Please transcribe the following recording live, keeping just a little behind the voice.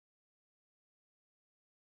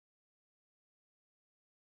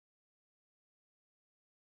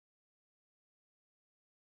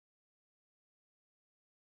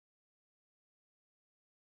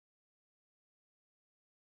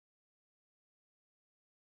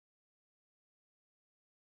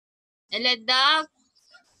Hello, Doc.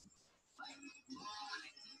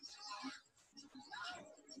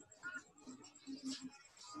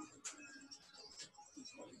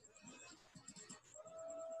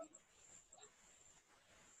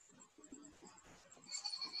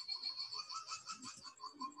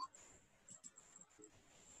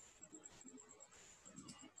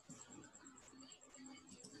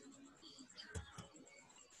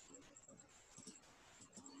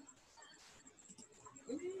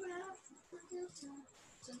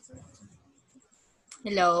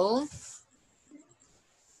 Hello.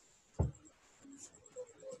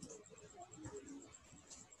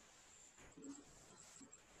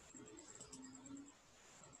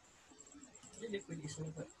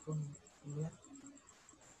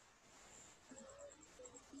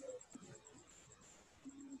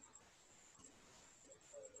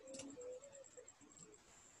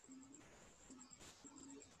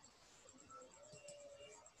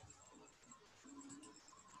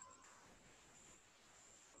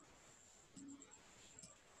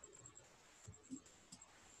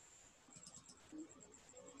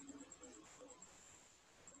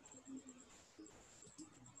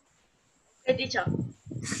 Hey, teacher.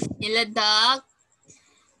 Hello, Doc.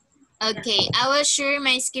 Okay, I will share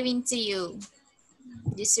my screen to you.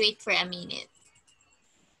 Just wait for a minute.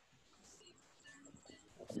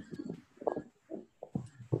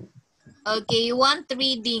 Okay, you want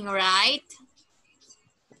reading, right?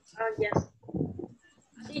 Yes.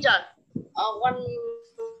 Teacher, one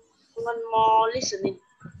more listening.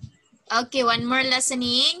 Okay, one more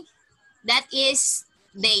listening. That is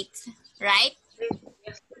date, right?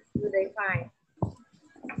 Yes, today fine.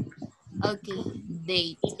 Okay,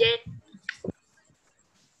 date. Date.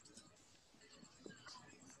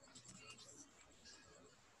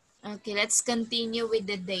 Okay, let's continue with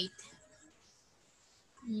the date.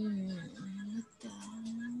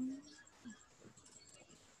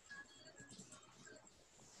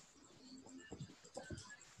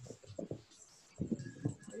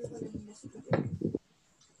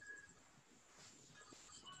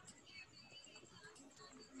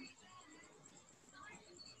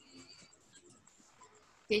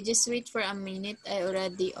 Okay, just wait for a minute. I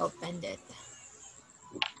already opened it.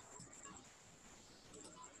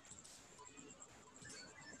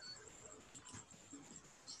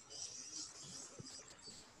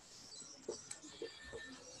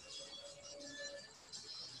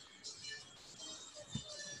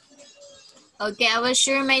 Okay, I will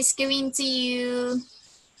share my screen to you.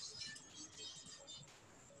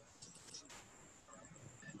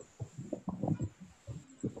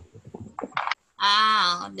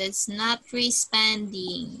 Ah, that's not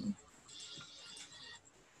responding.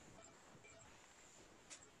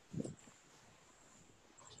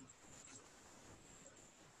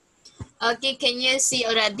 Okay, can you see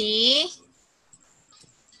already?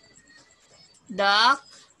 Doc?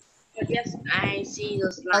 Yes, I see the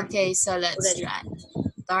slide. Okay, so let's Already. try.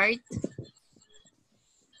 Start.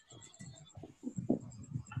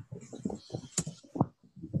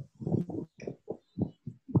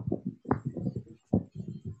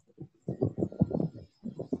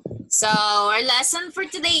 So our lesson for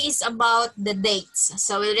today is about the dates.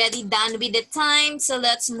 So we're already done with the time, so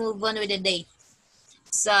let's move on with the date.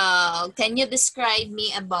 So can you describe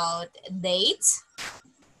me about dates?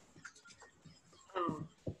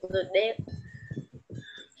 The date.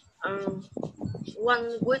 1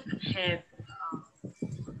 week have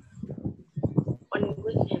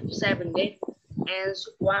 7 days, and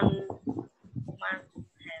 1 month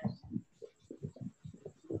has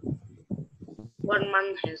 1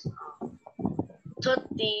 month has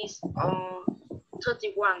 30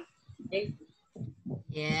 31 days.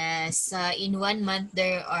 Yes, in 1 month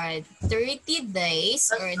there are 30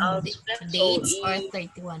 days But or dates or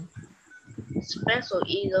 31. special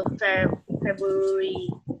is February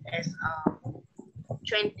as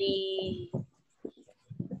 20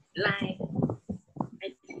 line.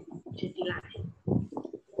 I think 20 line.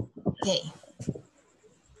 Okay,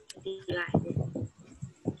 20 line.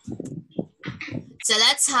 so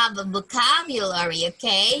let's have a vocabulary,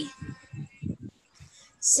 okay?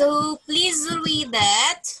 So please read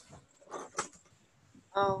that.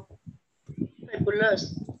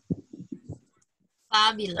 Fabulous.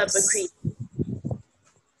 Fabulous.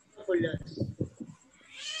 Fabulous.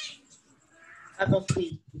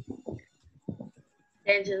 Battlefield.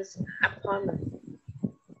 Dentist appointment.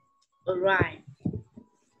 Arrive.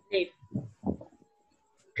 Live.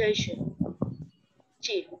 Vacation.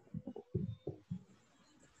 Cheap.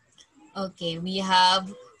 Okay, we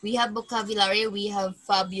have vocabulary. We have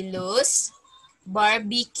fabulous,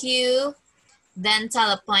 barbecue,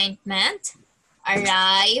 dental appointment,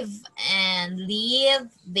 arrive and leave,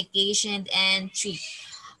 vacation, and trip.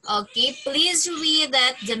 Okay, please read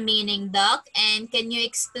that the meaning, Doc, and can you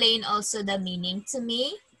explain also the meaning to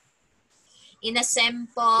me in a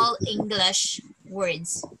simple English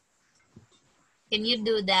words? Can you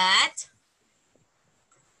do that?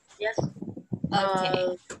 Yes.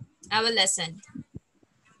 Okay, I will listen.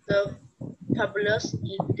 The fabulous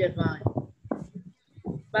is tuyệt vời.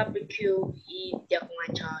 Barbecue is tiệc ngoài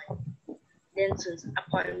trời. Dentist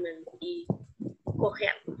appointment is cuộc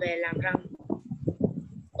hẹn về làm răng.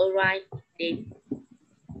 Alright, date.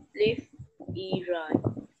 Leave is rời.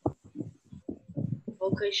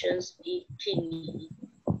 Vacations is kỳ nghỉ.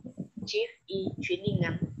 Trip is chuyến đi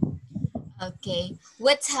ngắn. Okay,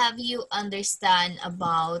 what have you understand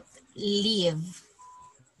about leave?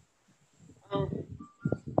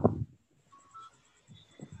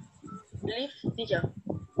 Leave, teacher.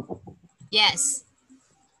 Yes.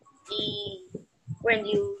 When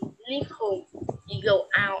you leave home, you go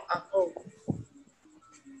out of home.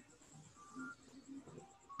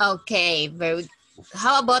 Okay, very.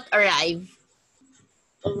 How about arrive?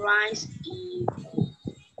 Arise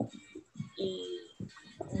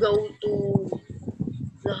go to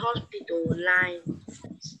the hospital line.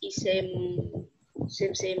 It's same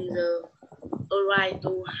the arrive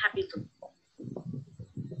to hospital.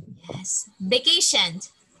 Yes. Vacation.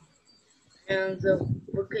 And the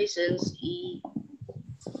vacations is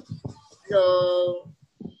the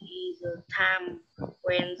time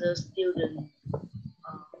when the student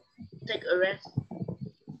take a rest,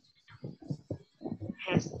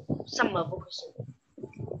 has summer vacation.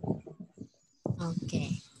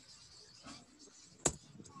 Okay.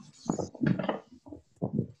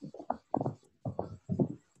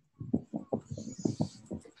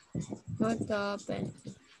 What happened?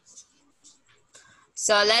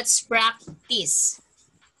 So let's practice.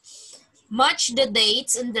 Match the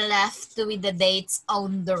dates on the left with the dates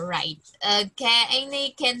on the right. Okay, and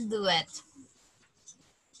you can do it.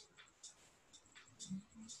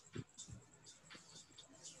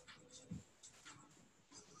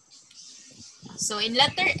 So in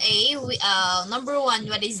letter A, we number 1,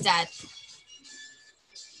 what is that?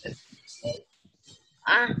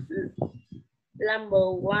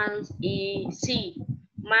 Number 1 is C.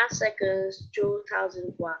 March 2nd,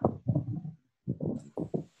 2001.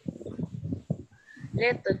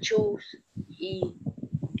 Letter choose is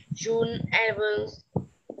June 11th,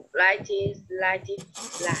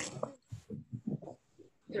 1999.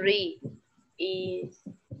 3 is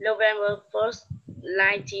November 1st,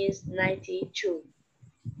 1992.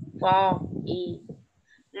 4 is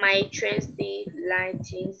May 20,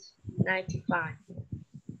 1995.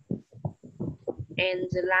 And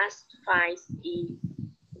the last 5 is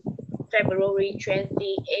February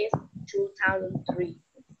 28, 2003.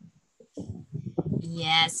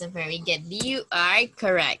 Yes, very good. You are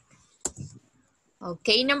correct.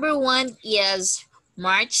 Okay, number 1 is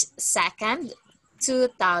March 2nd,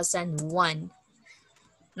 2001.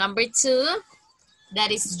 Number 2,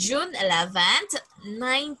 that is June 11th,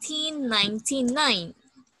 1999.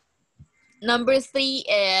 Number 3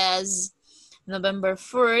 is November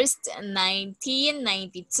 1st,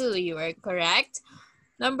 1992. You are correct.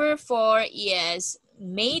 Number 4 is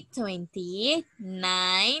May 20,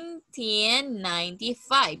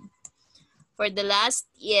 1995. For the last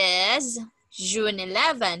is June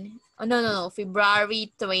 11. Oh, no.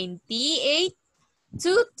 February 28,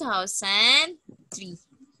 2003.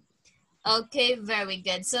 Okay, very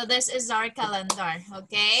good. So this is our calendar,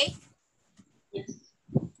 okay? Yes.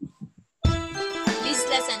 Please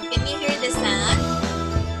listen. Can you hear the sound?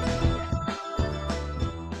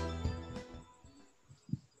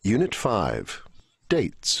 Unit 5,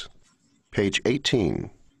 Dates, page 18.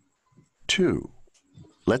 2.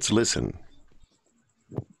 Let's listen.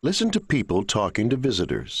 Listen to people talking to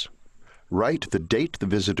visitors. Write the date the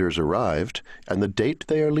visitors arrived and the date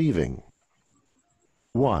they are leaving.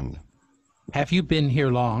 1. Have you been here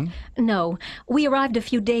long? No, we arrived a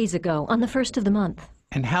few days ago, on the 1st of the month.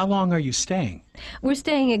 And how long are you staying? We're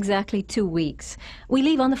staying exactly 2 weeks. We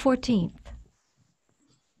leave on the 14th.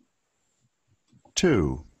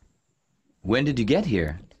 2. When did you get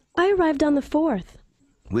here? I arrived on the 4th.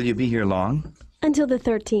 Will you be here long? Until the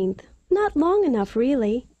 13th. Not long enough,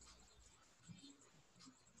 really.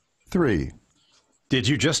 3. Did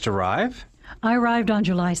you just arrive? I arrived on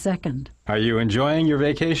July 2nd. Are you enjoying your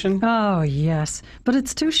vacation? Oh, yes, but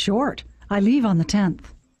it's too short. I leave on the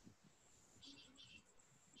 10th.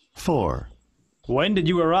 4. When did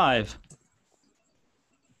you arrive?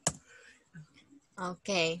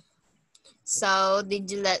 Okay. So, did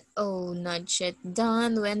you not yet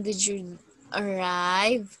done. When did you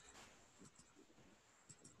arrive?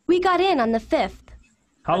 We got in on the 5th.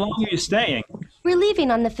 How long are you staying? We're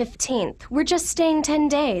leaving on the 15th. We're just staying 10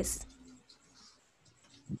 days.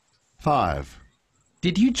 5.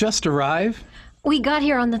 Did you just arrive? We got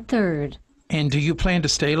here on the 3rd. And do you plan to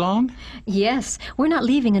stay long? Yes, we're not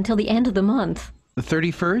leaving until the end of the month. The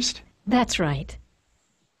 31st? That's right.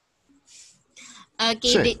 Okay.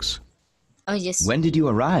 6. Oh, yes. When did you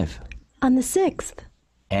arrive? On the 6th.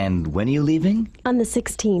 And when are you leaving? On the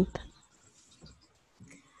 16th.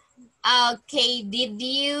 Okay, did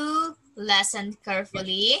you listen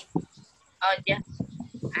carefully? Oh, yes.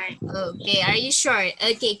 Okay, are you sure?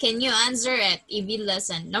 Okay, can you answer it if you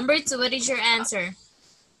listen? Number 2, what is your answer?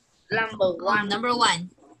 Number 1. Number 1.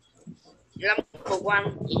 Number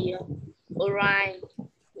 1 is arrive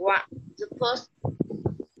the first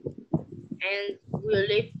and will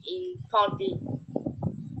live in 14.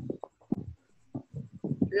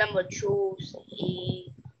 Number 2 is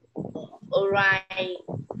arrive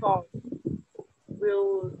 4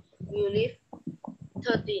 will live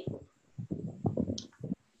 13.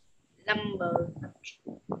 Number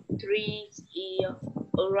 3 is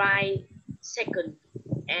arrive second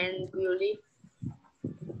and will live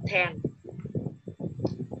 10.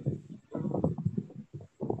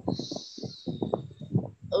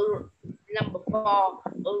 Number 4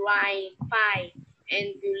 arrive 5 and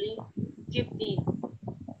will live 15.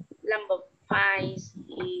 Number 5 is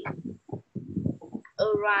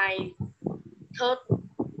arrive third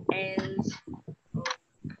and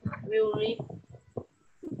will live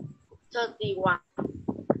 31.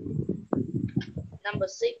 Number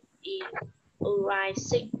 6 is arrive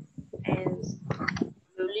 6 and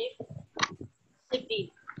will live 16.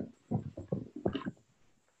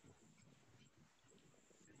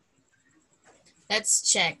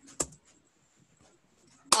 Let's check.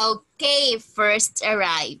 Okay, first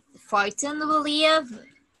arrive. 14 will leave.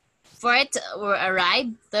 Fourth will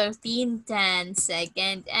arrive. 13, 10,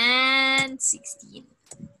 second, and 16.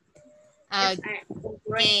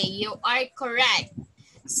 Okay, you are correct.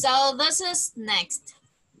 So this is next.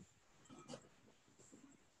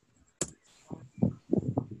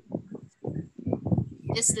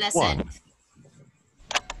 This lesson. 1.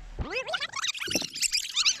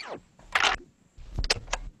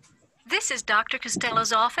 This is Dr.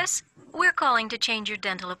 Costello's office. We're calling to change your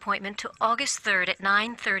dental appointment to August 3rd at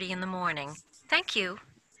 9:30 in the morning. Thank you.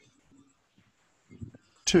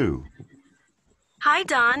 2. Hi,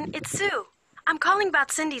 Dawn. It's Sue. I'm calling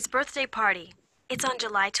about Cindy's birthday party. It's on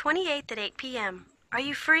July 28th at 8 p.m. Are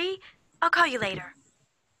you free? I'll call you later.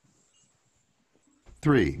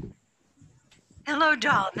 3. Hello,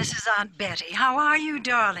 Dawn. This is Aunt Betty. How are you,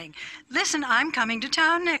 darling? Listen, I'm coming to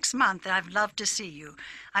town next month, and I'd love to see you.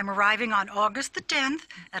 I'm arriving on August the 10th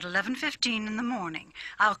at 11:15 in the morning.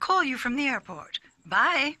 I'll call you from the airport.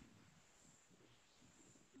 Bye.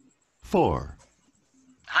 4.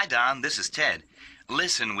 Hi, Don. This is Ted.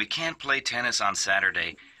 Listen, we can't play tennis on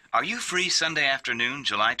Saturday. Are you free Sunday afternoon,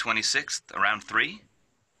 July 26th, around 3?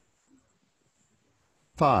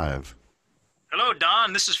 5. Hello,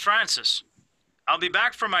 Don. This is Francis. I'll be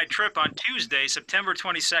back from my trip on Tuesday, September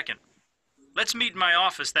 22nd. Let's meet in my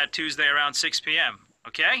office that Tuesday around 6 p.m.,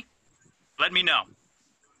 okay? Let me know.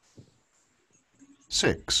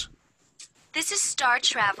 6. This is Star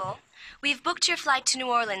Travel. We've booked your flight to New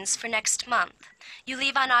Orleans for next month. You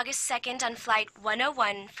leave on August 2nd on Flight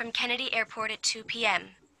 101 from Kennedy Airport at 2 p.m.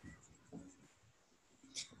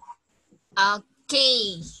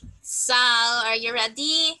 Okay, so are you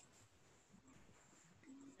ready?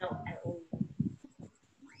 No, I won't.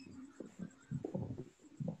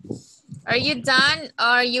 Are you done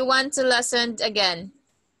or you want to listen again?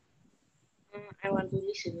 I want to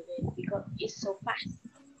listen to it because it's so fast.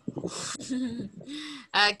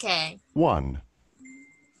 Okay. 1.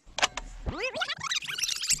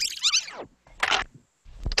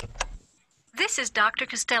 This is Dr.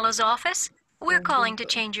 Costello's office. We're calling to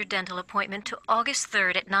change your dental appointment to August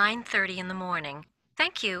 3rd at 9:30 in the morning.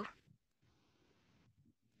 Thank you.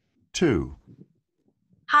 2.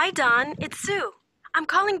 Hi, Dawn. It's Sue. I'm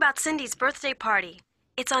calling about Cindy's birthday party.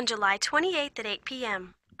 It's on July 28th at 8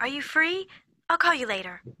 p.m. Are you free? I'll call you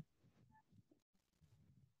later.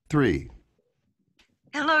 3.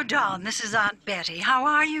 Hello, Dawn. This is Aunt Betty. How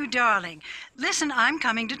are you, darling? Listen, I'm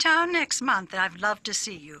coming to town next month, and I'd love to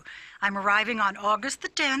see you. I'm arriving on August the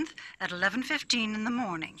 10th at 11:15 in the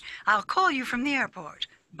morning. I'll call you from the airport.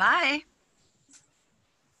 Bye.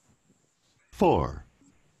 4.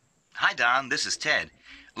 Hi, Don. This is Ted.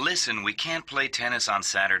 Listen, we can't play tennis on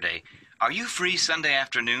Saturday. Are you free Sunday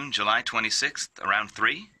afternoon, July 26th, around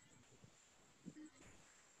 3?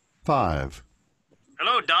 5.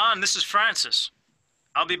 Hello, Don. This is Francis.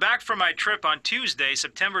 I'll be back from my trip on Tuesday,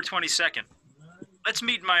 September 22nd. Let's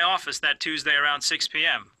meet in my office that Tuesday around 6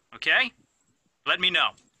 p.m., okay? Let me know.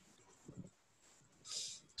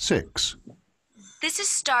 6. This is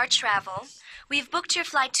Star Travel. We've booked your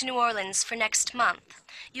flight to New Orleans for next month.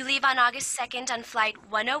 You leave on August 2nd on flight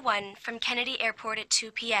 101 from Kennedy Airport at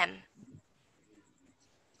 2 p.m.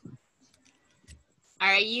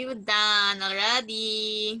 Are you done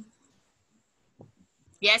already?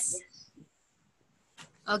 Yes?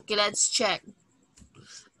 Okay, let's check.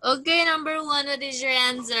 Okay, number 1, what is your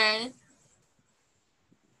answer?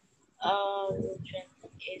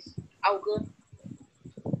 Is August.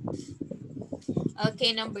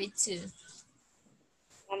 Okay, number 2.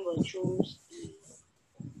 Number 2 is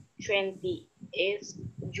 20 is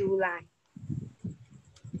July.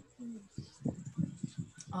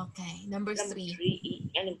 Okay, number Number 3.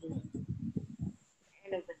 3 is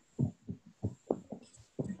 11.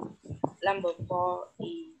 Number 4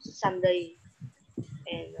 is Sunday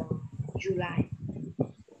and July.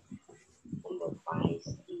 Number 5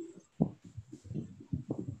 is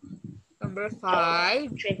Number 5.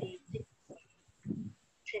 26.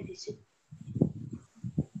 26.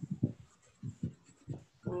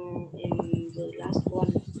 And the last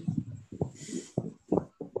one.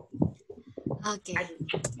 Okay.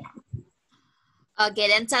 Okay,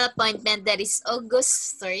 dental appointment, that is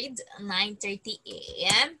August 3rd, 9:30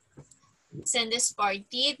 a.m. Senders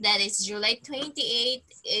party, that is July 28th,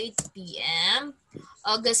 8 p.m.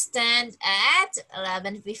 August 10th at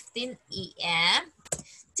 11:15 a.m.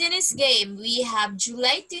 Tennis game, we have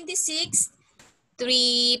July 26th,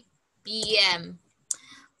 3 p.m.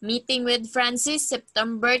 Meeting with Francis,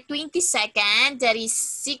 September 22nd, that is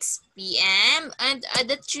 6 p.m. And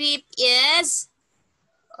the trip is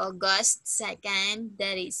August 2nd,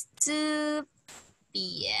 that is 2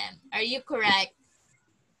 p.m. Are you correct?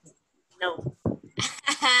 No.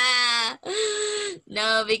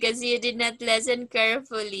 No, because you did not listen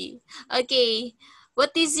carefully. Okay,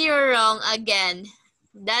 what is your wrong again?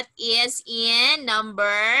 That is in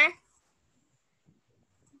number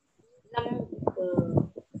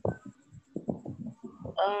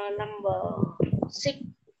number 6.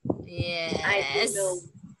 yes. I don't know.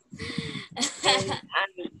 And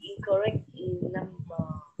I'm incorrect in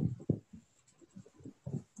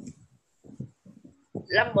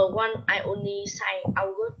number 1. I only say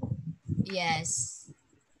August. Yes.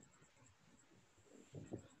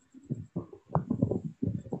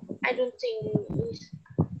 I don't think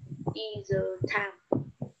is a time.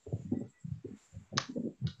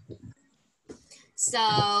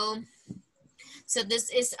 So this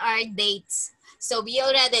is our dates. So we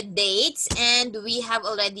already dates and we have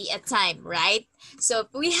already a time, right? So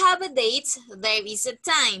if we have a date, there is a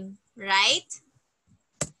time, right?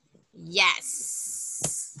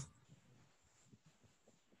 Yes.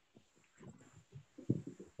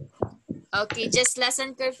 Okay, just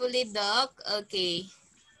listen carefully, Doc. Okay.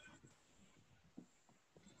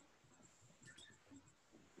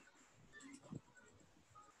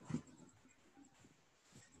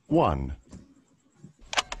 One.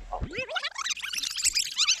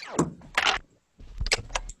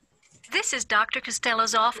 This is Dr.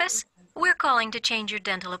 Costello's office. We're calling to change your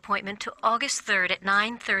dental appointment to August 3rd at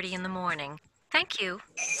 9:30 in the morning. Thank you.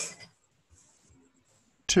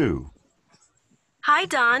 2. Hi,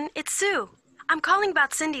 Don. It's Sue. I'm calling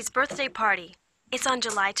about Cindy's birthday party. It's on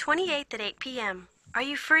July 28th at 8 p.m. Are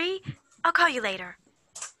you free? I'll call you later.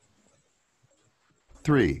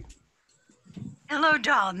 3. Hello,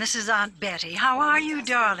 Dawn. This is Aunt Betty. How are you,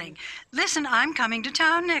 darling? Listen, I'm coming to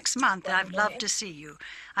town next month. I'd love to see you.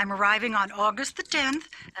 I'm arriving on August the 10th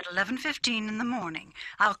at 11:15 in the morning.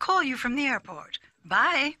 I'll call you from the airport.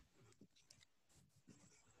 Bye.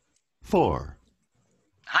 4.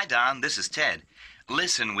 Hi, Don. This is Ted.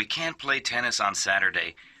 Listen, we can't play tennis on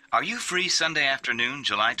Saturday. Are you free Sunday afternoon,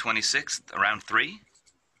 July 26th, around 3?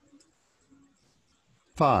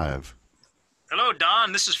 5. Hello,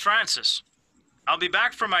 Don. This is Francis. I'll be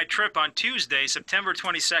back from my trip on Tuesday, September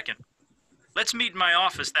 22nd. Let's meet in my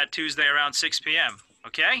office that Tuesday around 6 p.m.,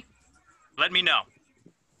 okay? Let me know.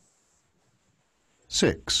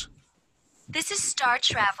 6. This is Star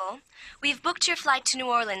Travel. We've booked your flight to New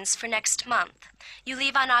Orleans for next month. You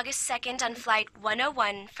leave on August 2nd on flight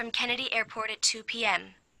 101 from Kennedy Airport at 2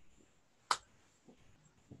 p.m.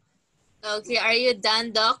 Okay, are you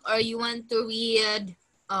done, Doc? Or you want to read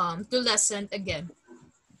to lesson again?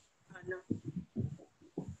 No.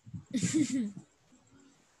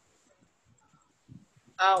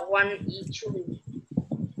 1E2.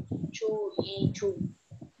 2E2.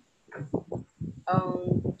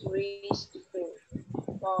 3 is equal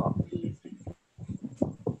 4E2.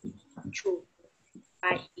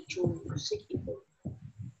 5 to 6 people.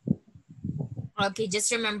 Okay,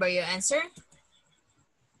 just remember your answer.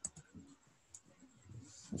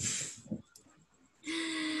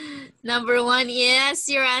 Number 1, yes.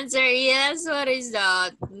 Your answer, yes. What is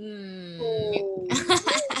that?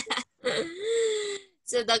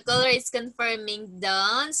 So the color is confirming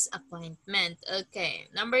Don's appointment. Okay,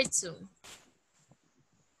 number 2.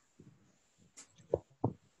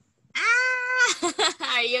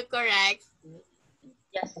 Are you correct?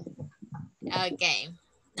 Yes. Okay.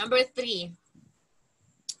 Number 3.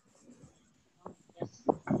 Yes.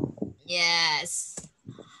 Yes.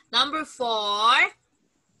 Number 4.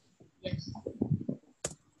 Yes.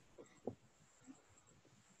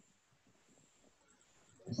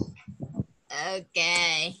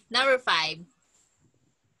 Okay. Number 5.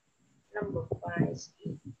 Number 5 is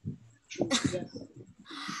true. Yes.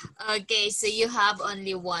 Okay, so you have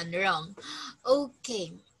only 1 wrong.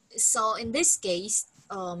 Okay, so in this case,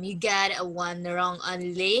 you got a 1 wrong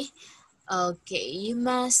only. Okay, you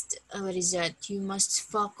must, what is that? You must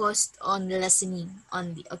focus on listening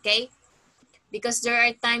only, okay? Because there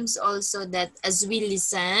are times also that as we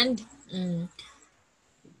listened,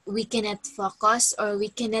 we cannot focus or we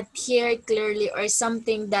cannot hear clearly or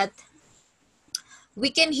something that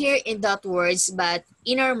we can hear in that words, but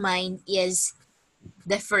in our mind is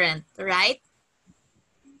different, right?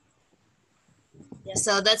 Yes.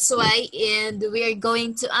 So that's why and we are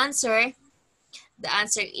going to answer. The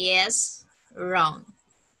answer is wrong.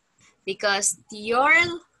 Because your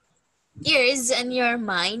ears and your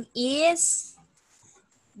mind is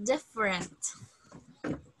different.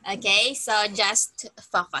 Okay, so just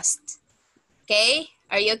focused. Okay,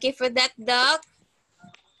 are you okay for that, Doc?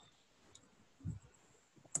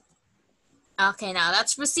 Okay, now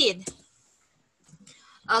let's proceed.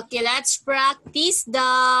 Okay, let's practice,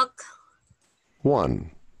 Doc.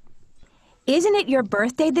 1. Isn't it your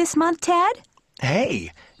birthday this month, Ted?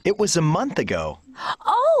 Hey, it was a month ago.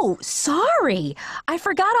 Oh, sorry. I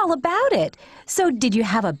forgot all about it. So did you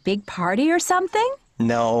have a big party or something?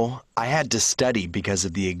 No, I had to study because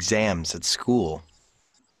of the exams at school.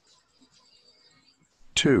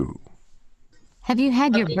 2. Have you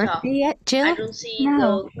had your Okay, birthday yet, I Jill? don't see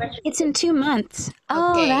No, the question. it's in 2 months.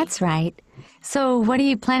 Oh, Okay. that's right. So what are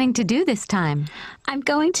you planning to do this time? I'm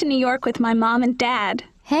going to New York with my mom and dad.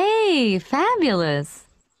 Hey, fabulous.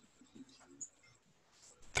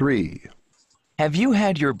 3. Have you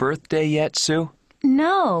had your birthday yet, Sue?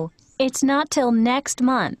 No, it's not till next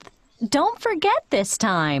month. Don't forget this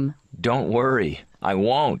time. Don't worry, I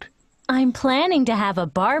won't. I'm planning to have a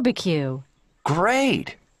barbecue.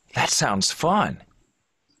 Great! That sounds fun.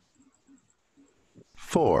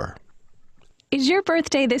 4. Is your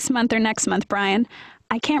birthday this month or next month, Brian?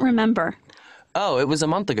 I can't remember. Oh, it was a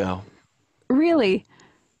month ago. Really?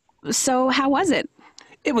 So how was it?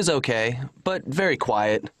 It was okay, but very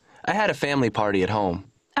quiet. I had a family party at home.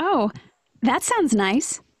 Oh, that sounds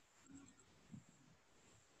nice.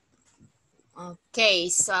 Okay,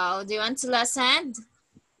 so do you want to listen?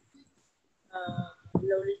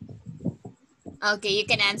 Slowly. Okay, you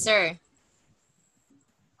can answer.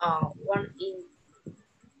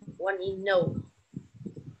 One in no.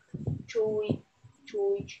 Two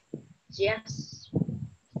yes.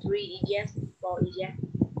 3 is yes. 4 is yes.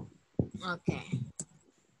 Okay.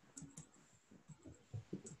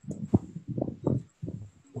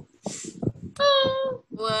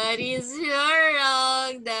 What is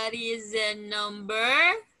wrong? That is a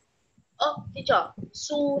number. Oh, teacher,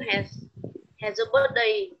 Sue has a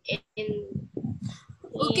birthday in.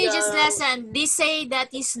 Okay, just listen. They say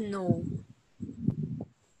that is no.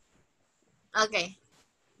 Okay.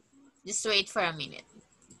 Just wait for a minute.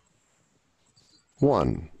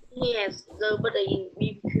 1. He has the birthday in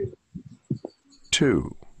BBQ.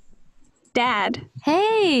 2. Dad.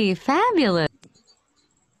 Hey, fabulous.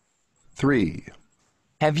 3.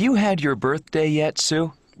 Have you had your birthday yet,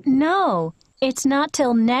 Sue? No, it's not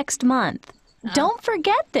till next month. Don't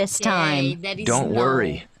forget this Okay, time. that is Don't no.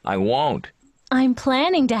 worry, I won't. I'm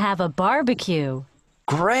planning to have a barbecue.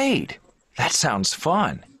 Great! That sounds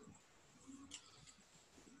fun.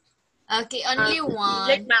 Okay, only Next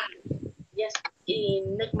one. month. Yes,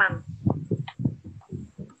 in next month.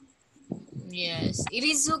 Yes, it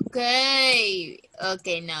is okay.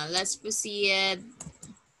 Okay, now let's proceed.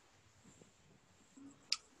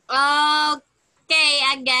 Okay,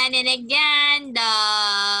 again and again,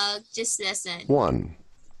 dog. Just listen. 1.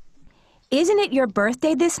 Isn't it your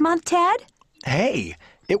birthday this month, Ted? Hey,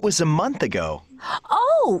 it was a month ago.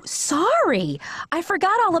 Oh, sorry. I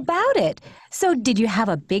forgot all about it. So did you have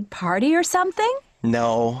a big party or something?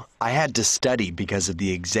 No, I had to study because of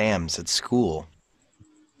the exams at school.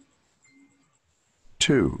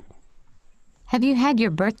 2. Have you had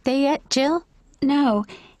your birthday yet, Jill? No,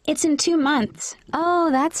 it's in 2 months.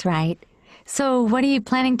 Oh, that's right. So what are you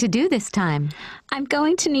planning to do this time? I'm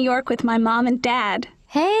going to New York with my mom and dad.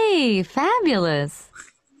 Hey, fabulous.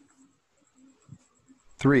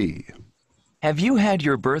 3. Have you had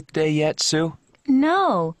your birthday yet, Sue?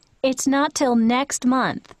 No, it's not till next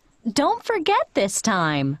month. Don't forget this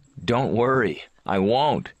time. Don't worry, I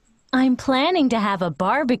won't. I'm planning to have a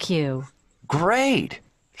barbecue. Great!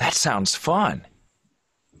 That sounds fun.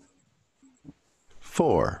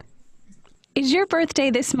 4. Is your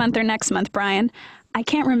birthday this month or next month, Brian? I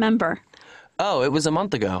can't remember. Oh, it was a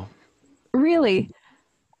month ago. Really?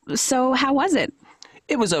 So how was it?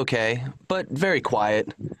 It was okay, but very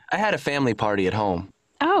quiet. I had a family party at home.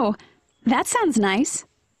 Oh, that sounds nice.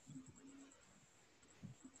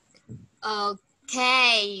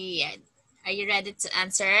 Okay. Are you ready to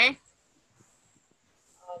answer?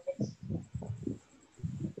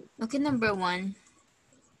 Okay, number 1.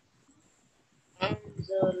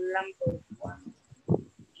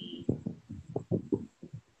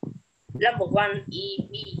 Number one is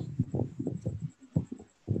B.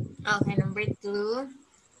 Okay, number 2.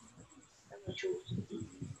 Number 2 is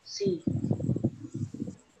C.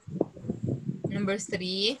 Number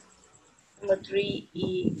 3. Number 3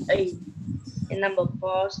 is A. And number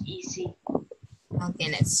 4 is C.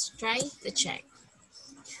 Okay, let's try to check.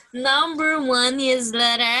 Number 1 is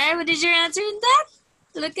letter. What is your answer in that?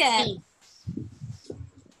 Look at.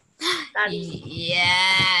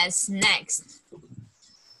 Yes, next.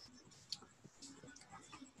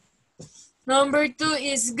 Number 2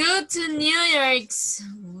 is go to New York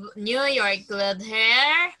with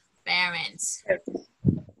her parents.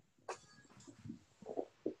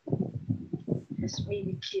 That's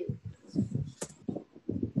really cute.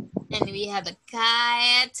 And we have a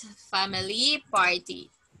cat family party.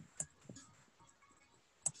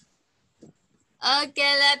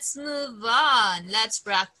 Okay, let's move on. Let's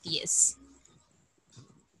practice.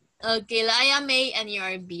 Okay, I am A and you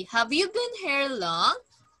are B. Have you been here long?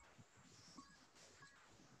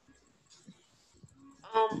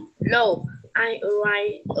 No, I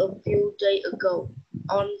arrived a few days ago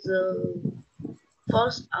on the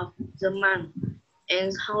 1st of the month.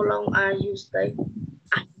 And how long are you staying?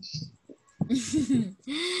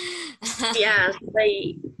 Yeah,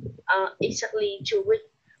 stay exactly 2 weeks.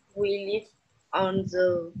 We live on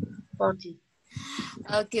the 14th.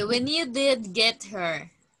 Okay, when you did get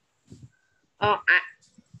her? I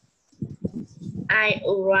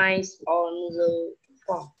arrived on the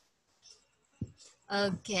 4th.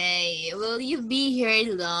 Okay, will you be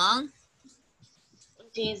here long?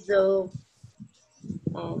 It is the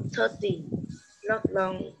 13th, not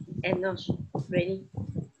long and not ready.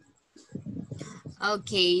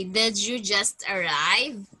 Okay, did you just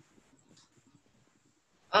arrive?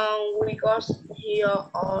 We got here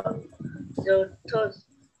on the 3rd.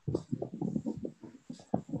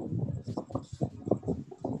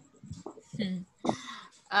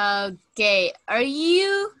 Okay, are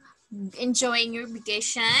you enjoying your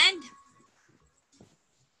vacation?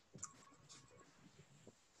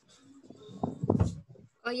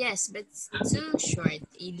 Oh yes, but it's too short.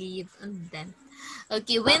 You leave and then.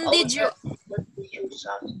 Okay, when did you?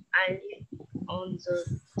 I leave on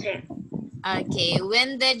the 10th. Okay,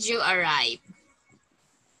 when did you arrive?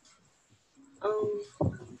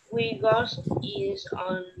 We got is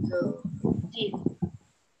on the 5th.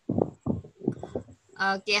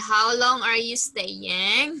 Okay, how long are you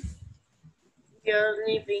staying? We are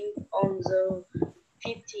leaving on the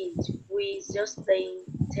 15th. We just staying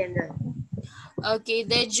 10 days. Okay,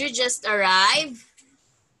 did you just arrive?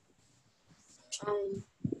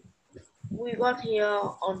 We got here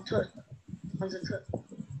on the 3rd.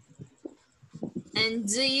 And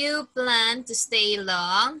do you plan to stay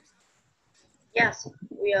long? Yes,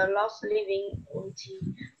 we are not leaving until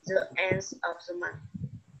the end of the month.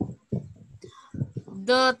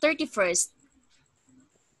 The 31st.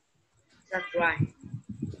 That's right.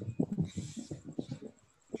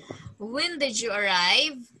 When did you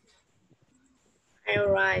arrive? I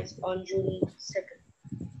arrived on June 2nd.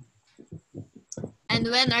 And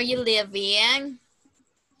when are you leaving?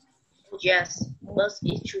 Yes, bus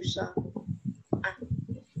is too short.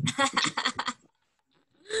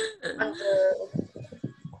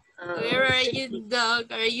 Where are you,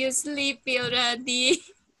 dog? Are you sleepy already?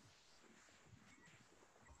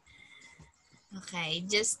 Okay,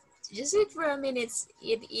 just wait for a minute.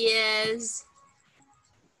 It is.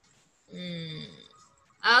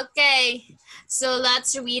 Okay, so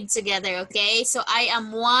let's read together. Okay, so I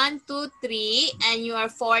am 1, 2, 3, and you are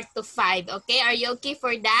 4 to 5. Okay, are you okay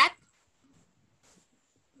for that?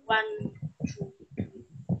 1, 2, 3,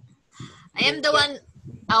 I am the one.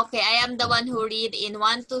 Okay, I am the one who read in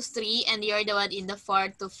 1 to 3 and you're the one in the 4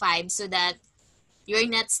 to 5 so that you're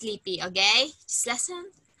not sleepy, okay? Just listen.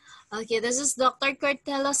 Okay, this is Dr.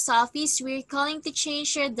 Cortello's office. We're calling to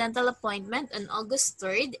change your dental appointment on August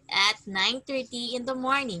 3rd at 9:30 in the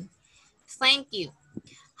morning. Thank you.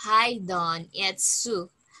 Hi, Dawn. It's Sue.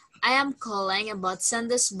 I am calling about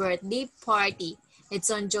Sunday's birthday party. It's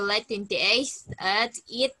on July 28th at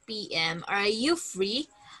 8 p.m. Are you free?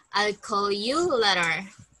 I'll call you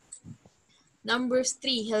later. Number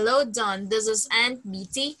 3. Hello, Dawn. This is Aunt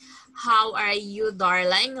Betty. How are you,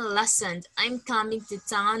 darling? Listen, I'm coming to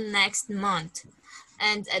town next month,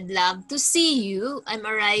 and I'd love to see you. I'm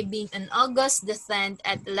arriving on August the 10th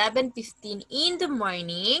at 11:15 in the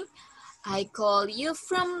morning. I call you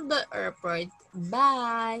from the airport.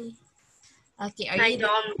 Bye. Okay, are Hi you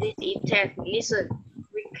Don, this is Ted. Listen,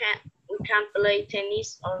 we can play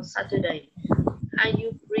tennis on Saturday. Are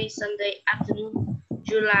you free Sunday afternoon,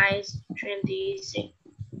 July 26,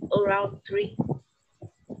 around 3?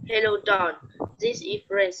 Hello Don, this is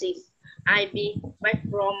Francis. I'll be back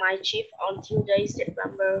from my trip on Tuesday,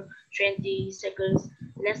 September 22nd.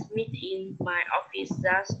 Let's meet in my office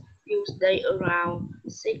that Tuesday around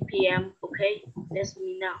 6 p.m. Okay, let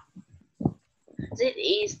me know. This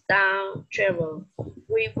is Down Travel.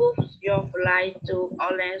 We booked your flight to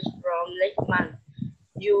Orlando from next month.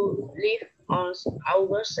 You leave on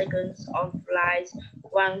August 2nd on flight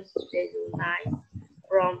 109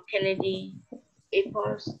 from Kennedy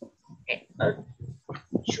Airport at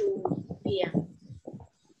 2 p.m.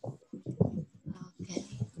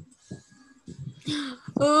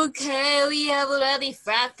 Okay, we have already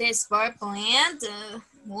practiced PowerPoint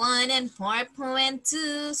 1 and PowerPoint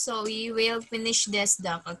 2, so we will finish this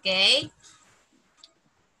doc, okay?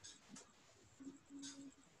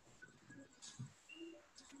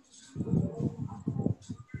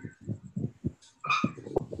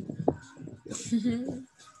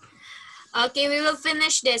 Okay, we will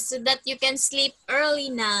finish this so that you can sleep early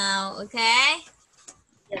now, okay?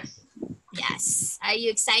 Yes. Yes. Are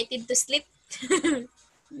you excited to sleep?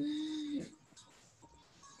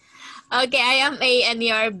 Okay, I am A and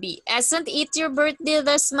you're B. Isn't it your birthday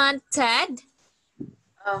this month, Ted?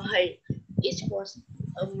 Hey, it was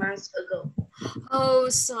a month ago. Oh,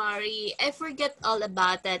 sorry. I forgot all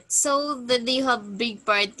about that. So, did you have big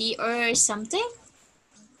party or something?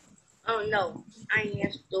 Oh no, I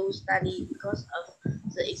have to study because of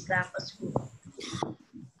the exam at school.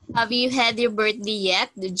 Have you had your birthday yet,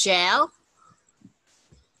 the gel?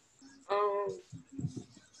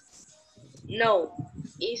 No,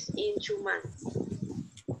 it's in 2 months.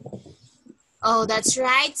 Oh, that's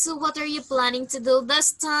right. So, what are you planning to do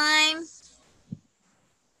this time?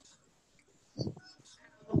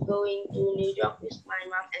 I'm going to New York with my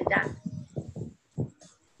mom and dad.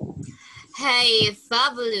 Hey,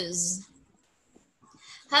 fabulous.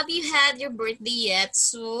 Have you had your birthday yet,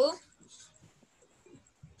 Sue?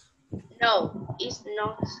 No, it's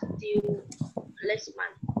not till next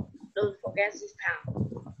month. Don't forget this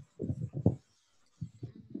time.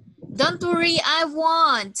 Don't worry, I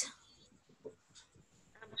won't.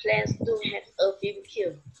 I plan to have a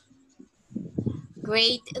BBQ.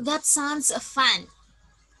 Great, that sounds fun.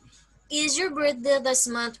 Is your birthday this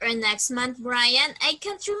month or next month, Brian? I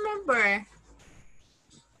can't remember.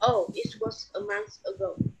 Oh, it was a month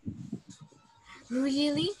ago.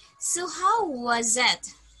 Really? So how was it?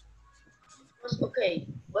 It was okay.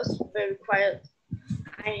 It was very quiet.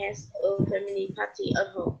 I had a family party at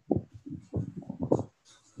home.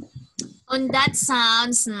 And that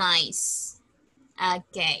sounds nice.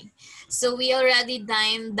 Okay. So we already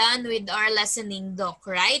done with our listening doc,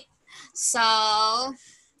 right? So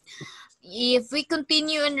if we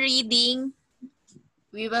continue on reading,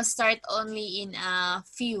 we will start only in a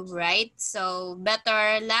few, right? So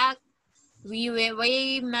better luck. We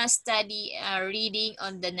must study reading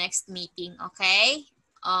on the next meeting, okay?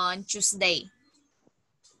 On Tuesday.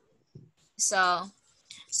 So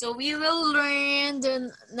we will learn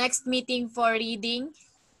the next meeting for reading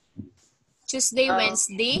Tuesday,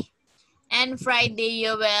 Wednesday, and Friday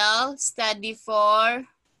you will study for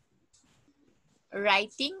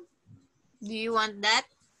writing. Do you want that?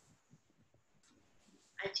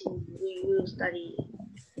 I think we will study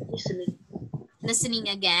listening. Listening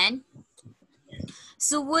again?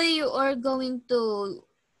 So we are going to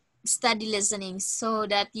study listening so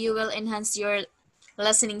that you will enhance your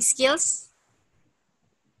listening skills?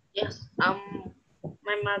 Yes,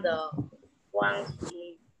 my mother wants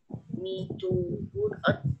me to good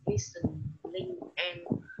at listening and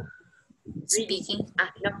Speaking.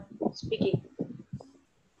 Speaking.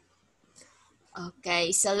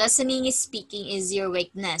 Okay, so listening is speaking is your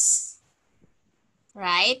weakness.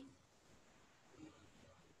 right?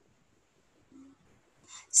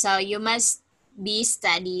 So you must be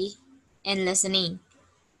steady and listening.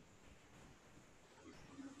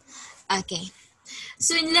 Okay.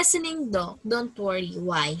 So in listening though, don't worry.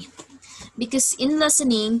 Why? Because in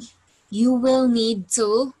listening, you will need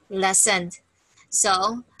to listen.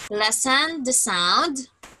 So listen the sound,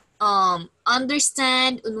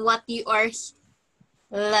 understand on what you are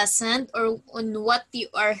listened or on what you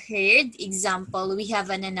are heard. Example, we have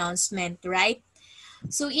an announcement, right?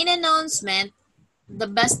 So in announcement, the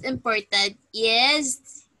best important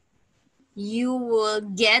is you will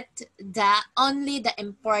get only the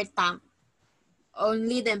important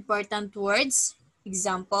words.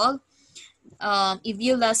 Example, if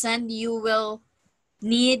you listen, you will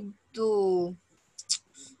need to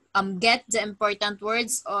get the important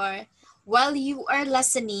words, or while you are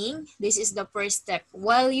listening, this is the first step.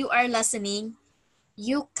 While you are listening,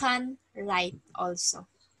 you can write also.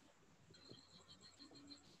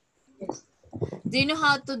 Yes. Do you know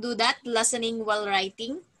how to do that, listening while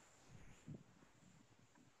writing?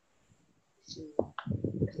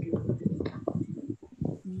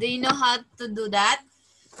 Do you know how to do that?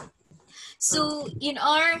 So in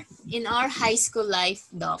our high school life,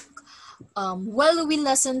 Doc, while we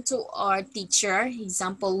listen to our teacher,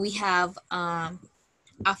 example, we have a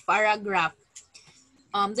paragraph.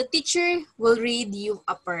 The teacher will read you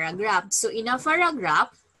a paragraph. So in a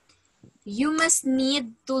paragraph, you must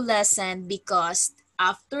need to listen because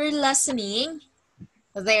after listening,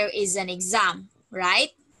 there is an exam,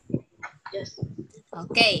 right? Yes.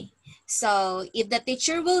 Okay. So if the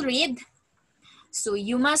teacher will read, so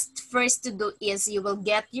you must first to do is you will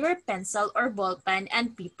get your pencil or ball pen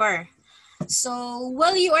and paper. So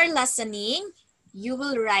while you are listening, you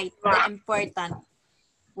will write the important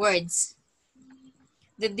words.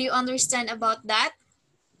 Did you understand about that?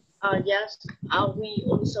 Yes. We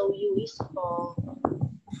also use for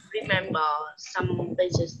remember some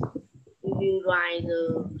pages. We will write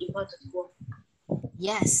the important word.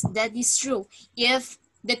 Yes, that is true. If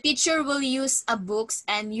the teacher will use a books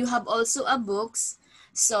and you have also a books,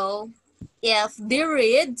 so if they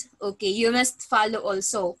read, okay, you must follow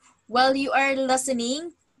also. While you are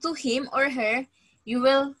listening to him or her, you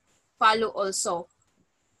will follow also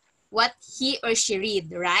what he or she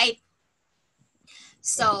read, right?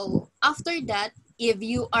 So after that, if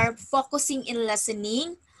you are focusing in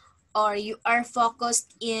listening or you are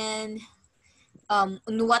focused on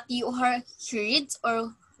what you are heard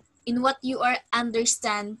or in what you are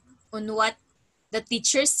understand on what the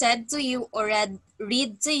teacher said to you or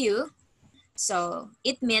read to you, so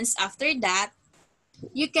it means after that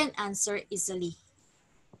you can answer easily.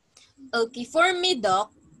 Okay, for me,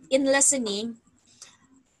 Doc, in listening,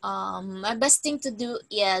 my best thing to do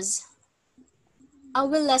is I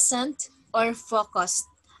will listen or focus.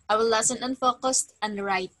 I will listen and focus and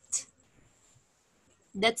write.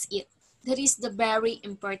 That's it. That is the very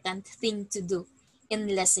important thing to do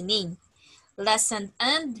in listening. Listen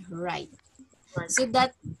and write. So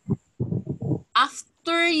that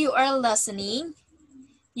after you are listening,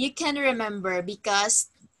 you can remember because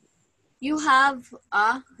you have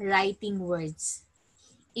a writing words.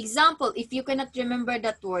 Example, if you cannot remember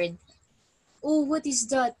that word, oh, what is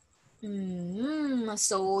that?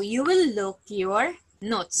 So you will look your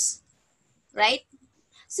notes, right?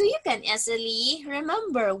 So you can easily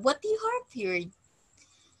remember what you have heard.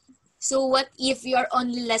 So what if you are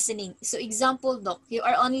only listening? So example, Doc, you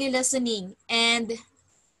are only listening and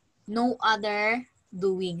no other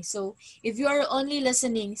doing. So if you are only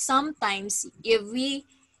listening, sometimes if we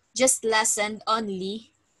just listened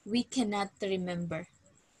only, we cannot remember.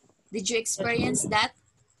 Did you experience that?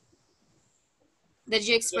 Did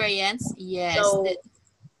you Yes. experience? Yes. So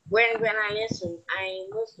when I listen, I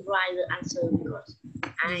must write the answer because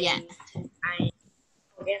Yeah. I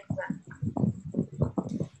forget that.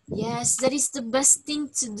 Yes, that is the best thing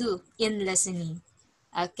to do in listening.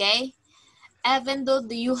 Okay? Even though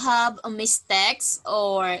you have a mistakes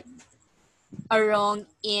or a wrong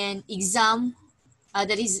in exam,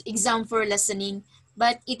 that is exam for listening,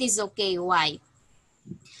 but it is okay. Why?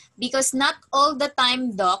 Because not all the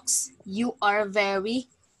time, docs, you are very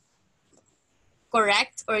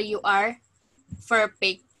correct or you are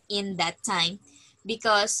perfect in that time.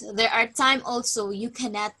 Because there are time also you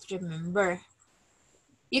cannot remember.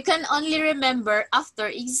 You can only remember after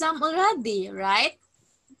exam already, right?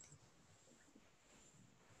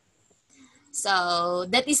 So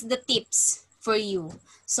that is the tips for you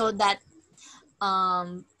so that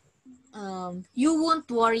you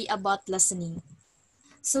won't worry about listening.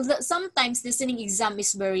 So sometimes listening exam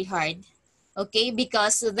is very hard, okay?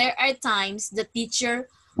 Because there are times the teacher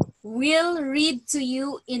will read to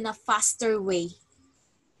you in a faster way.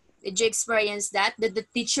 Did you experience that? That the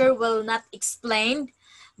teacher will not explain,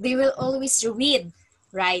 they will always read,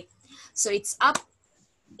 right? So it's up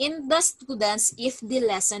in the students if they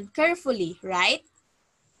listen carefully, right?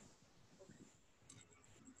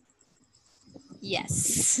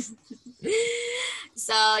 Yes.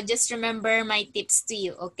 So just remember my tips to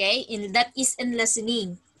you, okay? And that is in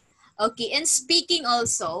listening. Okay, and speaking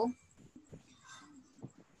also,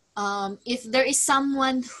 if there is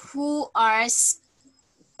someone who are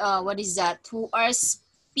who are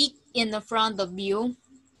speak in the front of you,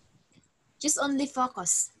 just only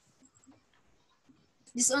focus.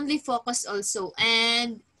 Just only focus also,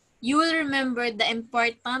 and you will remember the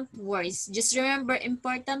important words. Just remember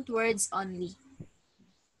important words only.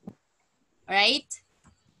 Right?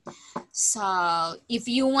 So if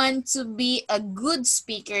you want to be a good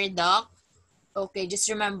speaker, Doc, okay, just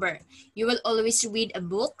remember, you will always read a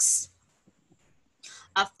books.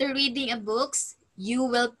 After reading a books, you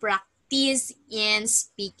will practice in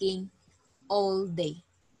speaking all day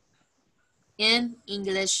in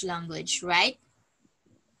English language, right?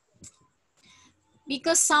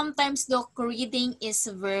 Because sometimes the reading is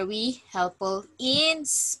very helpful in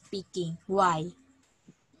speaking. Why?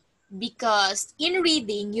 Because in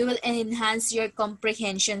reading, you will enhance your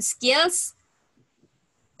comprehension skills.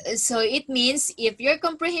 So it means if your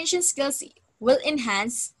comprehension skills will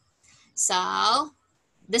enhance, so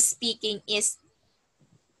the speaking is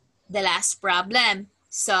the last problem.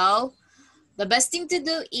 So the best thing to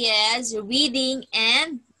do is reading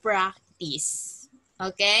and practice.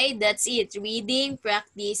 Okay, that's it. Reading,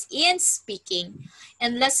 practice, and speaking.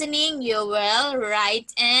 And listening, you will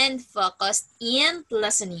write and focus in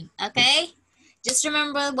listening. Okay? Just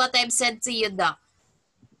remember what I've said to you, Doc.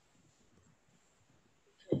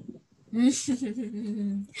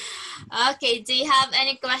 Okay, do you have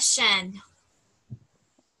any question?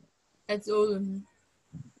 That's all.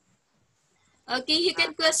 Okay, you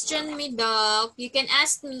can question me, Doc. You can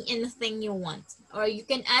ask me anything you want. Or you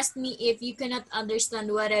can ask me if you cannot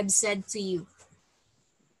understand what I've said to you.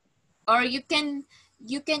 Or you can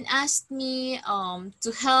ask me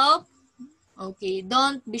to help. Okay,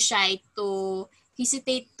 don't be shy to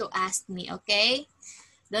hesitate to ask me, okay?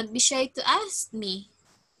 Don't be shy to ask me.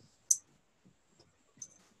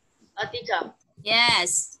 Teacher.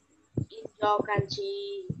 Yes. In your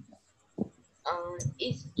country,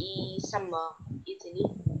 it's summer, isn't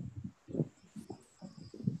it?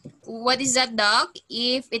 What is that, Doc?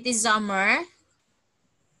 If it is summer?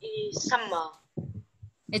 It's summer.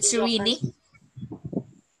 It's raining?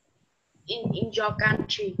 In your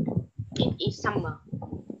country, it is summer.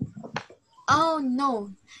 Oh, no.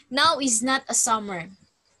 Now is not a summer.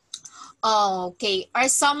 Oh, okay. Our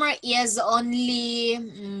summer is only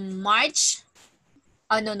March.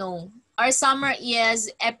 Oh, no. Our summer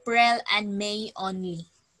is April and May only.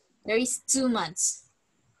 There is 2 months.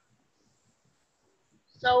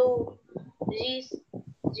 So this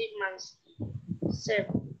month,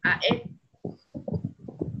 8.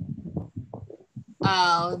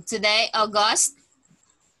 Today, August,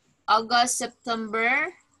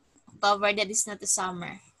 September, October, that is not the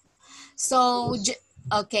summer. So,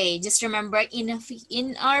 okay, just remember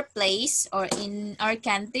in our place or in our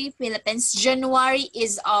country, Philippines, January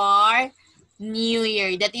is our New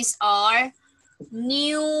Year. That is our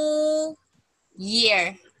New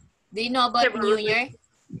Year. Do you know about February. New Year?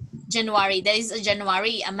 January. That is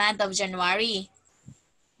January, a month of January.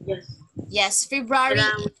 Yes. Yes, February.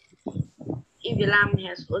 In Vietnam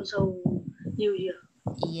has also New Year.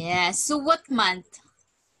 Yes. So what month?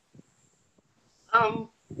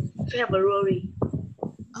 February.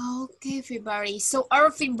 Okay, February. So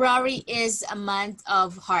our February is a month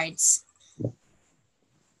of hearts.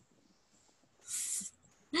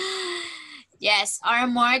 Yes, our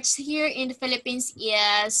March here in the Philippines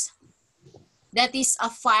is, that is a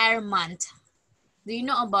fire month. Do you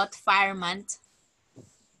know about fire month?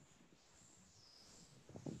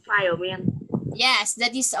 Fireman. Yes,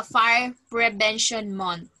 that is a fire prevention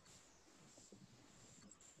month.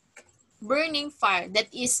 Burning fire,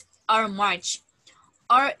 that is our March.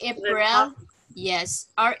 Our April, yes,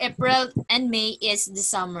 our April and May is the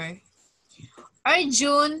summer. Our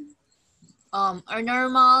June, our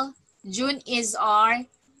normal, June is our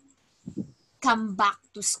come back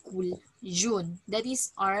to school. June, that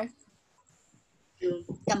is our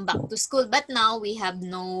come back to school. But now we have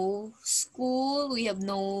no school. We have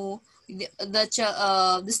no,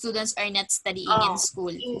 the students are not studying in school.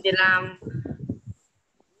 In Vietnam,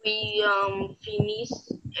 we finish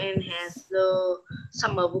and has the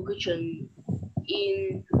summer vacation.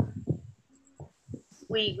 In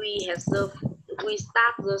we has the we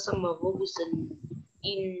start the summer vacation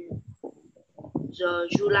in the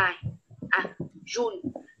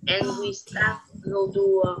June, and we start go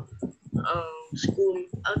to school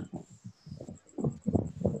at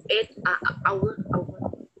 8 hours.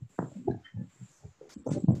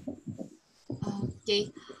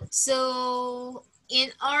 Okay. So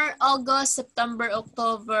in our August, September,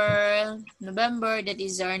 October, November, that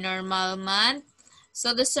is our normal month.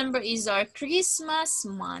 So December is our Christmas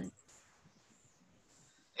month.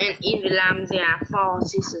 And in Vietnam, there are 4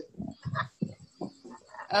 seasons.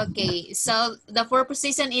 Okay, so the 4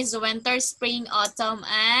 season is winter, spring, autumn,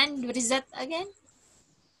 and what is that again?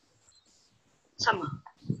 Summer.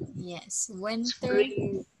 Yes, winter,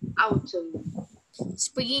 Spring, autumn.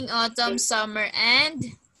 Spring, autumn, summer,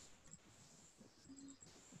 and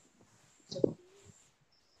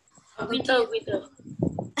winter.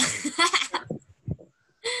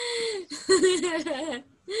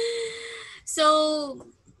 So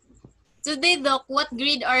today, Doc, what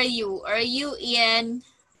grade are you? Are you in?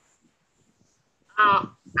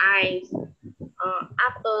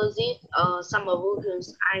 After this summer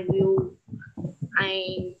vacations,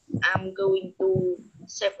 I am going to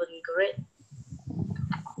 7th grade.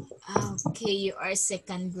 Okay, you are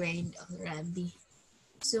 2nd grade already.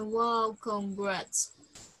 So wow, congrats.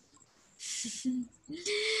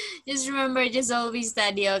 Just remember, just always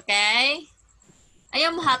study, okay? I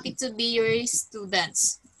am happy to be your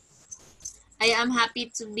students. I am happy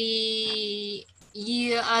to be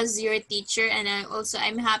you as your teacher, and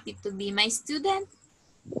I'm happy to be my student.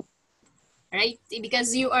 Right?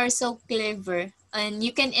 Because you are so clever and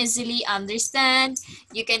you can easily understand,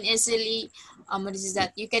 you can easily what is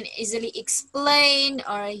that? You can easily explain,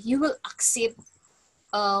 or you will accept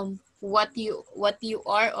what you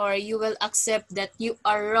are, or you will accept that you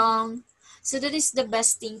are wrong. So that is the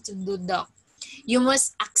best thing to do, Doc. You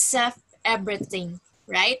must accept everything,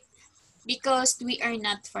 right? Because we are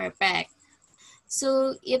not perfect.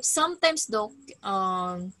 So if sometimes, Doc,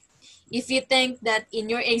 if you think that in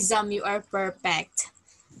your exam you are perfect,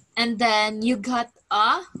 and then you got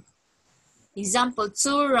example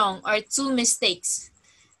 2 wrong or 2 mistakes,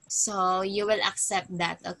 so you will accept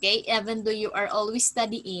that, okay? Even though you are always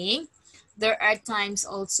studying, there are times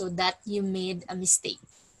also that you made a mistake.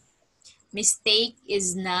 Mistake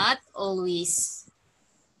is not always.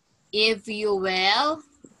 If you will,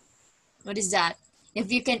 what is that?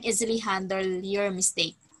 If you can easily handle your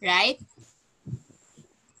mistake, right?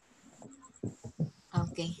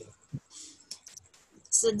 Okay.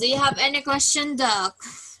 So do you have any question, Doc?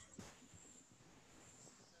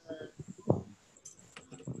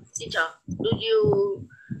 Teacher, do you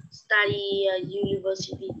study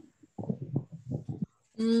university?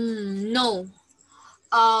 No.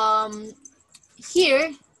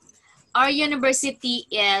 Here, our university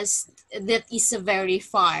is very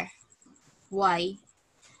far. Why?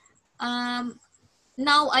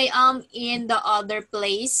 Now I am in the other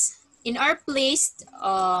place. In our place,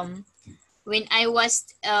 when I was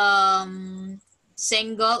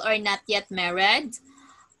single or not yet married,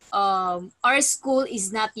 our school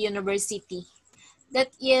is not university.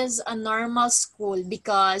 That is a normal school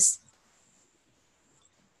because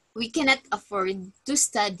we cannot afford to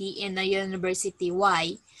study in a university.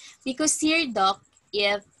 Why? Because here, Doc,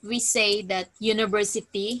 if we say that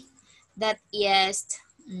university, that is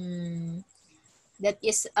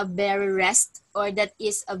a very rest, or that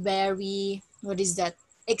is a very, what is that,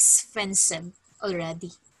 expensive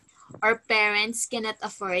already. Our parents cannot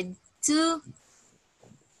afford to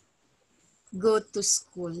go to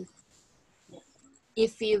school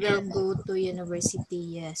if we will go to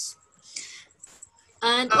university, yes.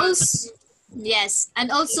 And also, yes,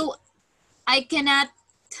 and also I cannot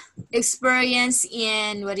experience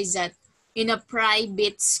in, what is that, in a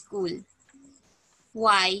private school.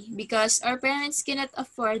 Why? Because our parents cannot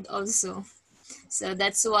afford also. So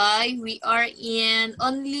that's why we are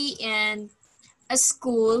only in a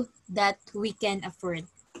school that we can afford.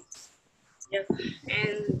 Yeah.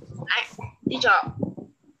 And teacher,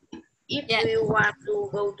 if you want to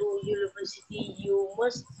go to university, you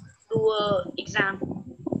must do an exam.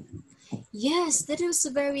 Yes, that is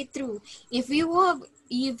very true. If you are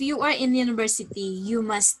in university, you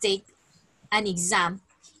must take an exam.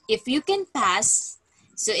 If you can pass,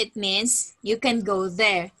 so it means you can go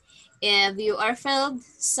there. If you are failed,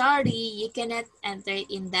 sorry, you cannot enter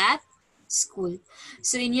in that school.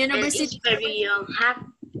 So in university, and it's very hard.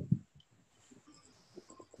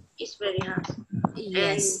 It's very hard.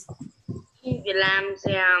 yes. And in Vietnam,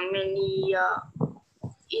 there are many.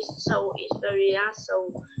 It's very hard.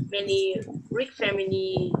 So many rich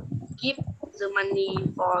family give the money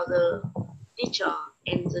for the teacher,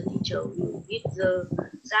 and the teacher will read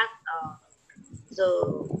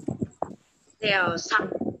their son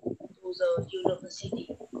to the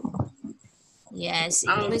university. Yes,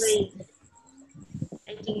 it was.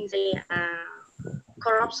 I think they are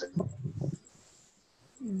corruption.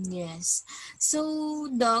 Yes. So,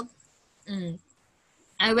 Doc,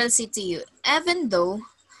 I will say to you, even though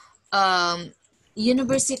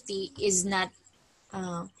university is not,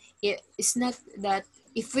 it's not that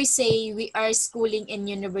if we say we are schooling in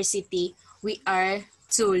university, we are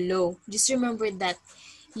too low. Just remember that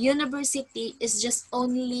university is just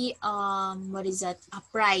only, what is that, a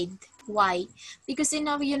pride. Why? Because in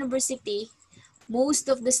our university, most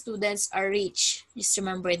of the students are rich. Just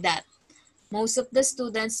remember that. Most of the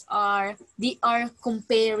students they are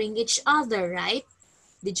comparing each other, right?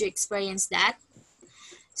 Did you experience that?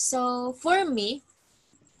 So for me,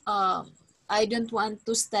 I don't want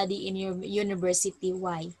to study in your university.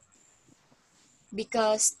 Why?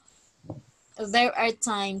 Because there are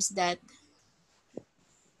times that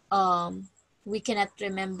we cannot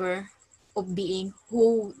remember of being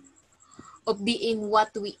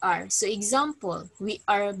what we are. So example, we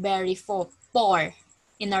are very poor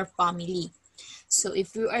in our family. So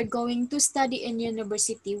if you are going to study in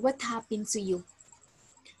university, what happened to you?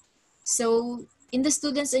 So in the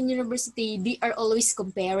students in university, they are always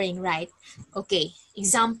comparing, right? Okay,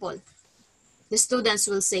 example, the students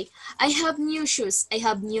will say, I have new shoes, I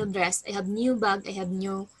have new dress, I have new bag, I have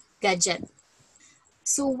new gadget.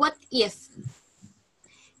 So what if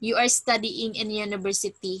you are studying in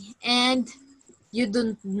university and you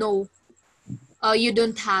don't know, or you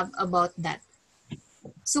don't have about that?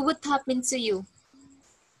 So what happened to you?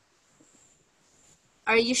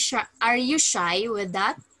 Are you shy? Are you shy with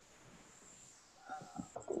that?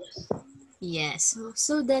 Yes.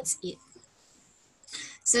 So that's it.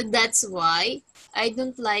 So that's why I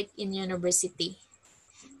don't like in university,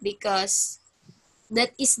 because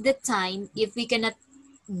that is the time if we cannot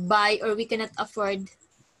buy or we cannot afford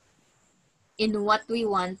in what we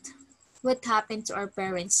want, what happened to our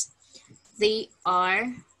parents? They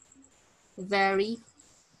are very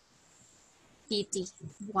pity.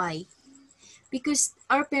 Why? Because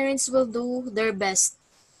our parents will do their best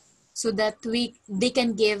so that they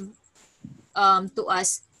can give to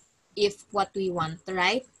us if what we want,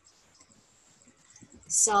 right?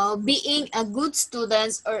 So being a good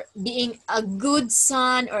student or being a good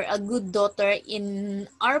son or a good daughter in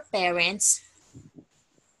our parents,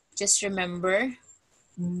 just remember,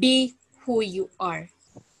 be who you are.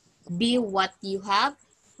 Be what you have,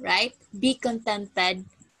 right? Be contented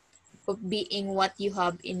of being what you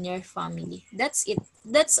have in your family. That's it.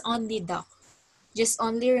 That's only the. Just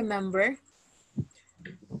only remember,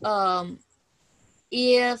 um,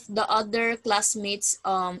 if the other classmates,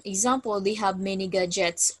 example, they have many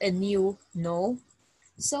gadgets and you know,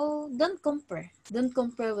 so don't compare. Don't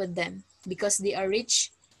compare with them because they are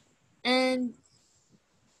rich, and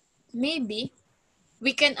maybe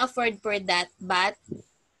we can afford for that, but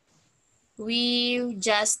we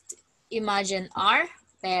just imagine our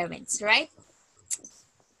parents, right?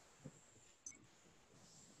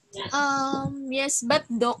 Yes, but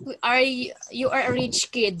Doc, you are a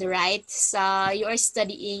rich kid, right? So you are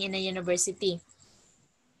studying in a university.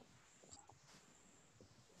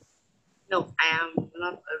 No, I am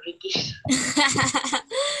not a rich.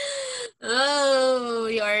 Oh,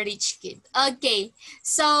 you are a rich kid. Okay,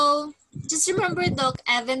 so just remember, Doc,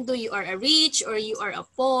 even though you are a rich or you are a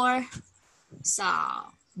poor, so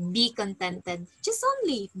be contented. Just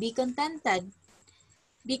only be contented.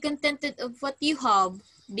 Be contented of what you have.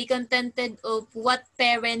 Be contented of what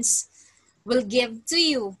parents will give to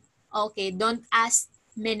you. Okay, don't ask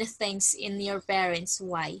many things in your parents.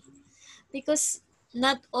 Why? Because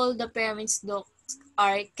not all the parents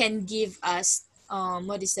can give us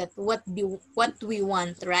what is that, what we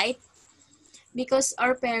want, right? Because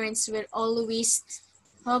our parents will always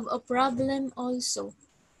have a problem also,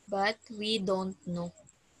 but we don't know.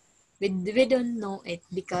 We don't know it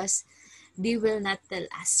because they will not tell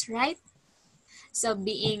us, right? So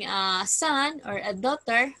being a son or a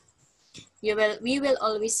daughter, we will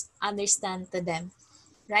always understand to them,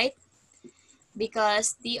 right?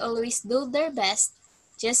 Because they always do their best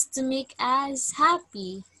just to make us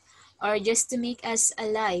happy, or just to make us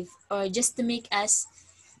alive, or just to make us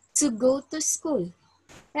to go to school,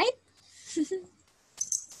 right?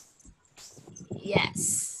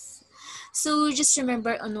 Yes. So just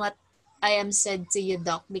remember on what I am said to you,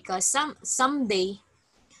 Doc, because someday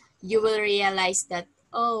you will realize that,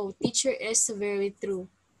 oh, teacher is very true.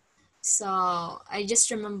 So I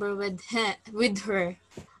just remember with her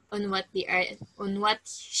on what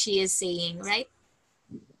she is saying, right?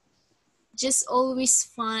 just always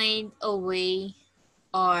find a way,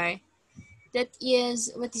 or that is,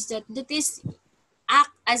 what is that? That is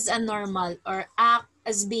act as a normal, or act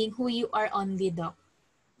as being who you are only, Doc.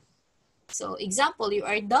 So example, you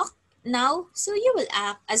are Doc now, so you will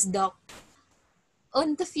act as Doc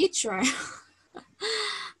on the future.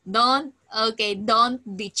 Don't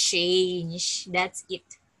be changed. That's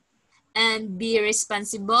it. And be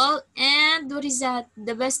responsible. And what is that?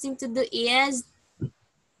 The best thing to do is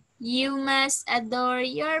you must adore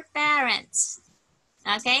your parents.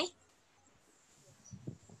 Okay?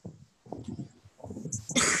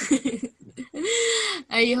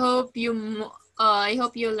 I hope you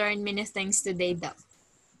learn many things today, Doc.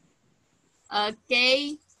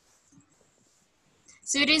 Okay.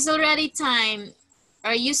 So it is already time.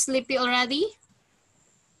 Are you sleepy already?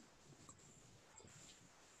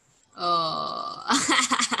 Oh.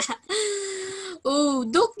 Oh,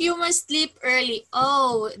 Duke, you must sleep early.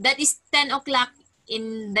 Oh, that is 10 o'clock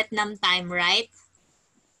in Vietnam time, right?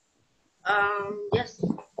 Yes, 10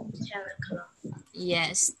 o'clock.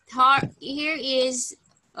 Yes. Here is,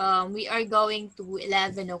 we are going to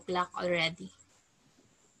 11 o'clock already.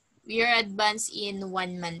 We are advanced in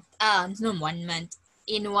 1 month. No, 1 month.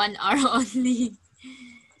 In 1 hour only.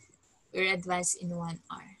 We're advanced in 1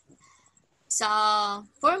 hour. So,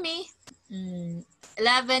 for me,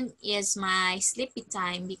 11 is my sleepy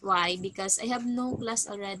time. Why? Because I have no class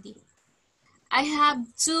already. I have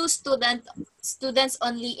 2 students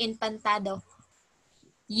only in Pantado.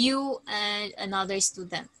 You and another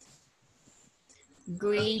student.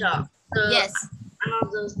 Grade. Yes.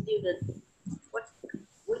 Another student.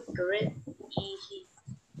 What grade is he?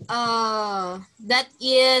 That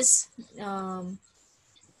is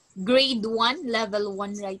grade 1, level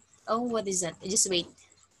 1, right? Oh, what is that? Just wait.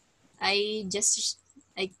 I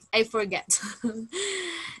forget.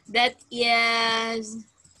 That is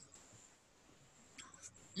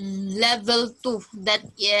level 2. That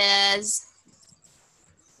is,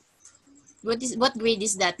 what grade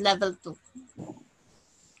is that? Level 2.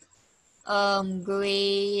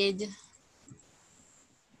 Grade,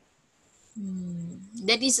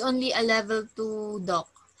 that is only a level 2, Doc.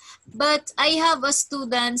 But I have a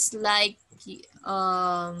students like,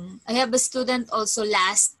 I have a student also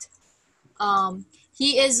last.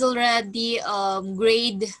 He is already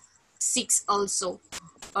grade 6 also.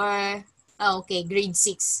 Or, okay, grade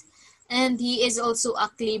 6. And he is also a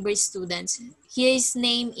Cleaver student. His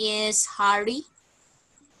name is Harry.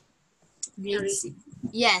 Grade 6.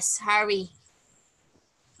 Yes, Harry.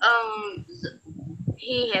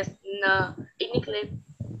 He has no English.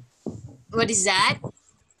 What is that?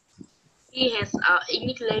 He has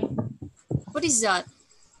English. What is that?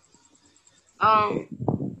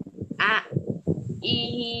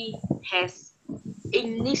 He has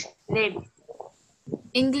English name.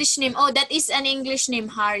 English name. Oh, that is an English name,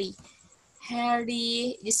 Harry.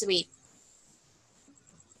 Harry, just wait.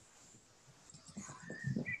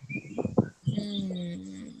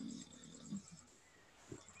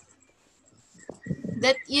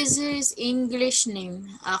 That is his English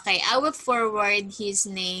name. Okay, I will forward his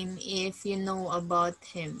name if you know about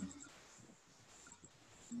him.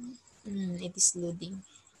 It is loading.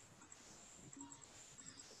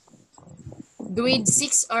 Grade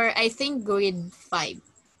 6 or I think grade 5.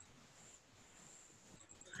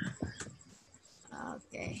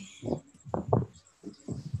 Okay.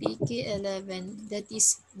 pk11. That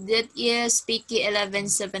is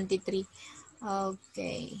pk1173.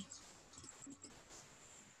 Okay.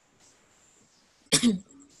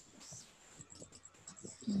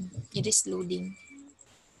 It is loading.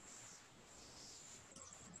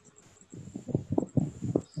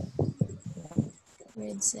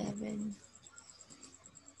 Grade 7.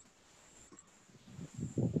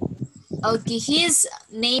 Okay, his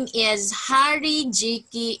name is Harry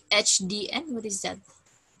Jiki HDN. What is that?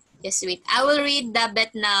 Yes, wait. I will read the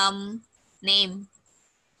Vietnam name.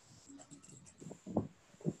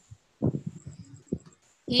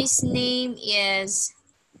 His name is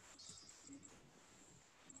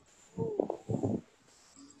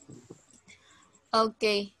Vu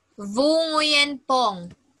Nguyen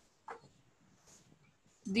Pong.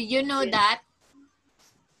 Do you know that?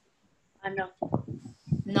 No.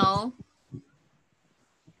 No.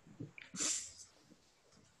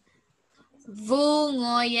 Vu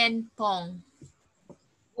Nguyen Pong.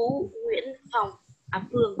 Vũ Nguyễn Phong.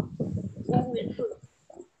 Phương. Vũ Nguyễn Phương.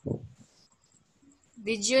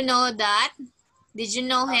 Did you know that? Did you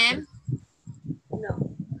know him?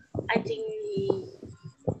 No. I think he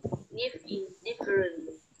live in different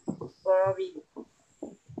province.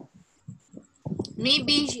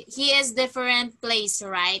 Maybe he is different place,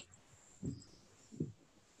 right?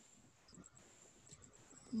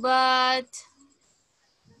 But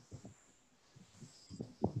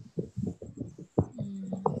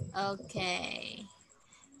okay.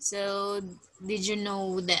 So did you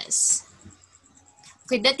know this?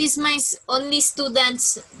 Okay, that is my only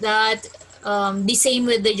students that the same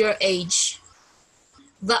with your age.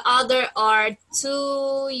 The other are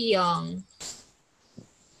too young.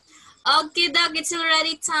 Okay, Doc, it's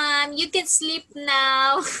already time. You can sleep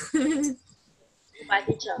now. Bye,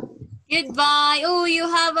 teacher. Goodbye. Oh, you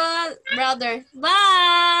have a brother.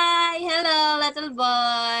 Bye. Hello, little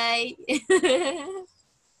boy.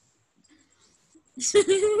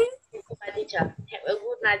 Bye, teacher. Have a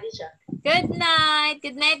good night, teacher. Good night.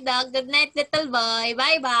 Good night, Doc. Good night, little boy.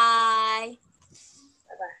 Bye-bye.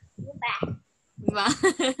 Bye-bye. Bye.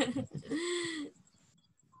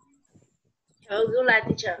 Have a good night,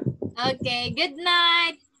 teacher. Okay, good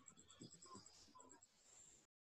night.